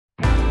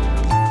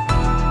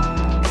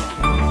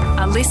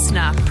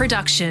listener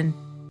production.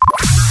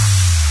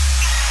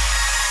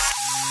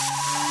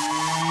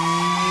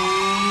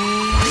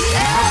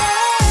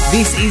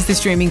 This is the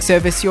streaming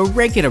service, your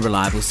regular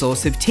reliable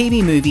source of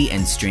TV, movie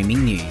and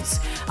streaming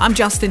news. I'm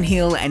Justin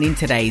Hill, and in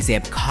today's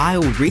ep,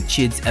 Kyle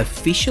Richards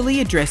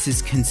officially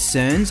addresses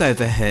concerns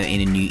over her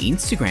in a new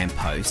Instagram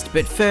post.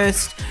 But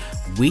first,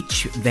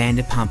 which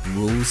Vanderpump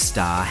Rules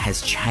star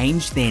has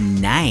changed their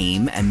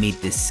name amid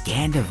the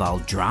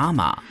Scandoval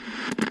drama?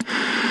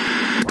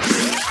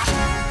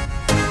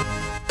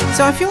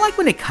 So I feel like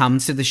when it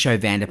comes to the show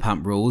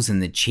Vanderpump Rules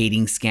and the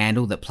cheating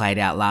scandal that played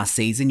out last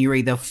season, you're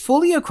either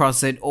fully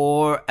across it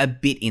or a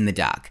bit in the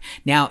dark.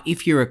 Now,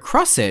 if you're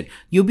across it,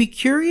 you'll be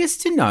curious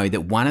to know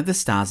that one of the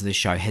stars of the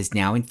show has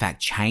now in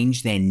fact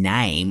changed their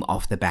name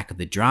off the back of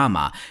the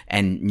drama.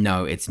 And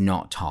no, it's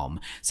not Tom.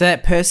 So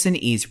that person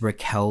is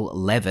Raquel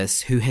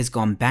Leviss, who has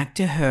gone back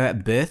to her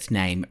birth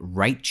name,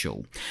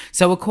 Rachel.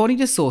 So according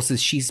to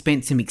sources, she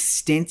spent some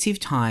extensive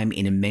time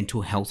in a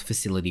mental health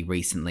facility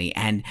recently,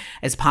 and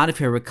as part of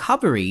her recovery,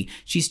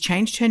 she's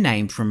changed her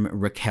name from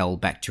Raquel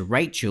back to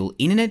Rachel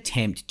in an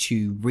attempt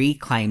to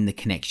reclaim the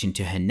connection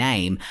to her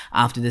name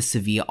after the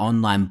severe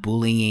online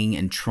bullying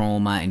and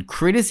trauma and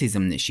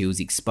criticism that she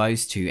was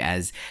exposed to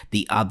as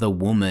the other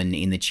woman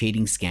in the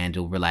cheating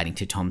scandal relating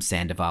to Tom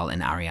Sandoval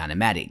and Ariana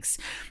Madix.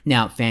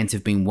 Now, fans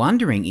have been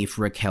wondering if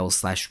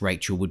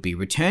Raquel/Rachel would be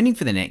returning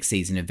for the next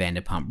season of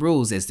Vanderpump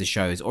Rules, as the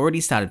show has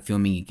already started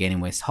filming again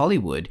in West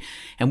Hollywood.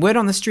 And word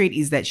on the street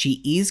is that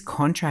she is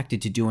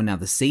contracted to do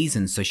another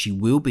season, so she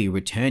will be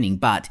returning,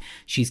 but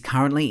she's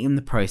currently in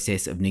the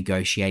process of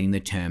negotiating the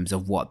terms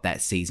of what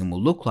that season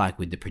will look like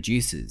with the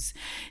producers.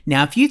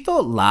 Now, if you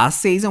thought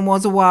last season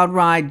was a wild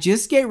ride,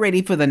 just get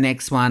ready for the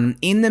next one.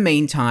 In the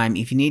meantime,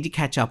 if you need to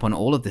catch up on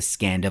all of the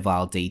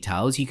Scandoval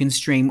details, you can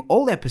stream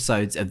all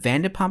episodes of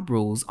Vanderpump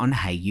Rules on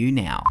HeyU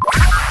now.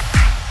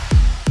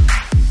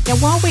 Now,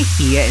 while we're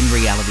here in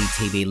reality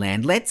TV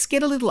land, let's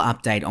get a little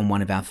update on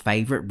one of our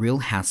favourite Real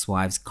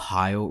Housewives,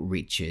 Kyle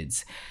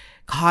Richards.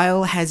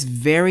 Kyle has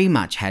very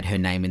much had her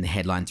name in the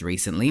headlines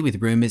recently, with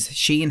rumours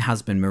she and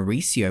husband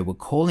Mauricio were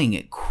calling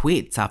it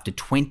quits after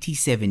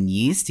 27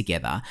 years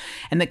together,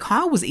 and that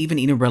Kyle was even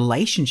in a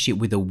relationship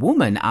with a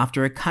woman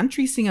after a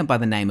country singer by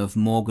the name of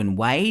Morgan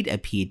Wade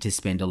appeared to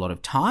spend a lot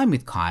of time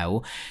with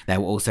Kyle. They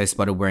were also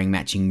spotted wearing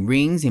matching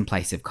rings in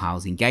place of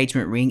Kyle's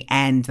engagement ring,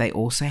 and they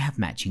also have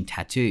matching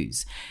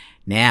tattoos.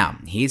 Now,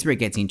 here's where it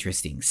gets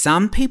interesting.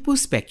 Some people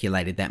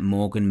speculated that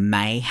Morgan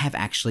may have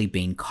actually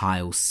been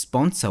Kyle's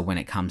sponsor when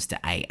it comes to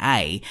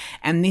AA,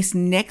 and this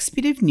next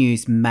bit of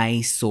news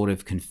may sort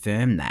of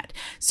confirm that.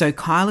 So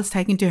Kyle has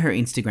taken to her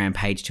Instagram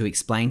page to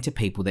explain to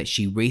people that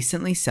she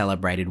recently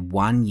celebrated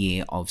 1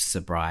 year of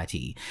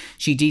sobriety.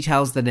 She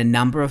details that a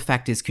number of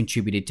factors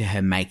contributed to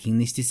her making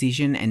this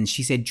decision, and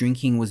she said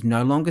drinking was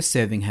no longer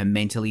serving her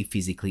mentally,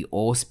 physically,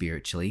 or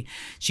spiritually.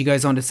 She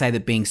goes on to say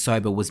that being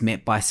sober was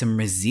met by some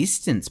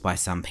resistance by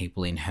some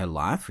people in her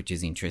life, which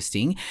is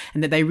interesting,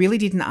 and that they really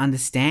didn't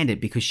understand it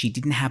because she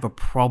didn't have a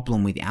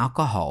problem with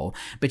alcohol,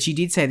 but she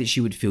did say that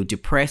she would feel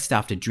depressed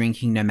after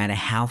drinking no matter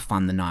how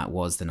fun the night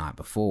was the night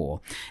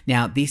before.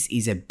 Now, this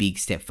is a big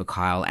step for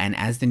Kyle, and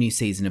as the new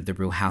season of The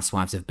Real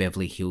Housewives of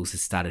Beverly Hills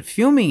has started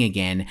filming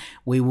again,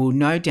 we will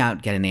no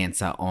doubt get an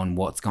answer on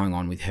what's going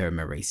on with her and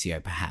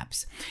Mauricio,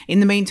 perhaps. In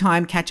the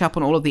meantime, catch up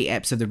on all of the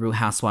eps of The Real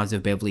Housewives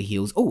of Beverly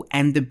Hills,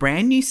 and the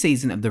brand new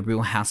season of The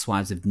Real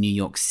Housewives of New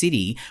York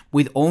City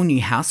with all new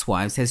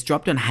housewives has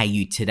dropped on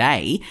HeyU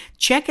today.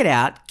 Check it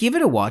out, give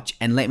it a watch,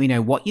 and let me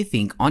know what you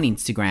think on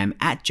Instagram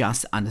at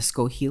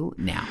 @just_Hill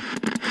now.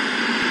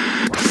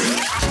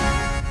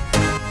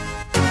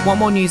 Want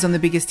more news on the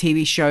biggest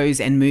TV shows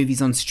and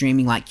movies on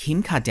streaming, like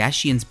Kim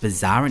Kardashian's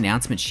bizarre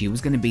announcement she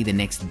was going to be the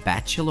next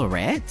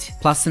Bachelorette?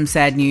 Plus some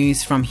sad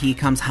news from Here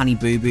Comes Honey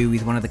Boo Boo,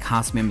 with one of the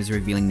cast members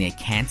revealing their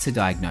cancer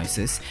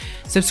diagnosis.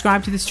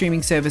 Subscribe to the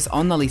streaming service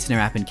on the Listener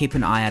app and keep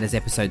an eye out as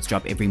episodes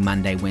drop every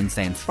Monday,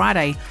 Wednesday and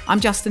Friday. I'm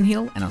Justin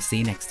Hill, and I'll see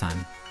you next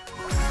time.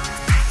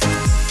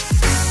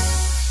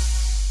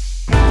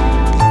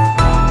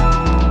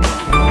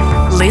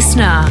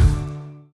 Listener.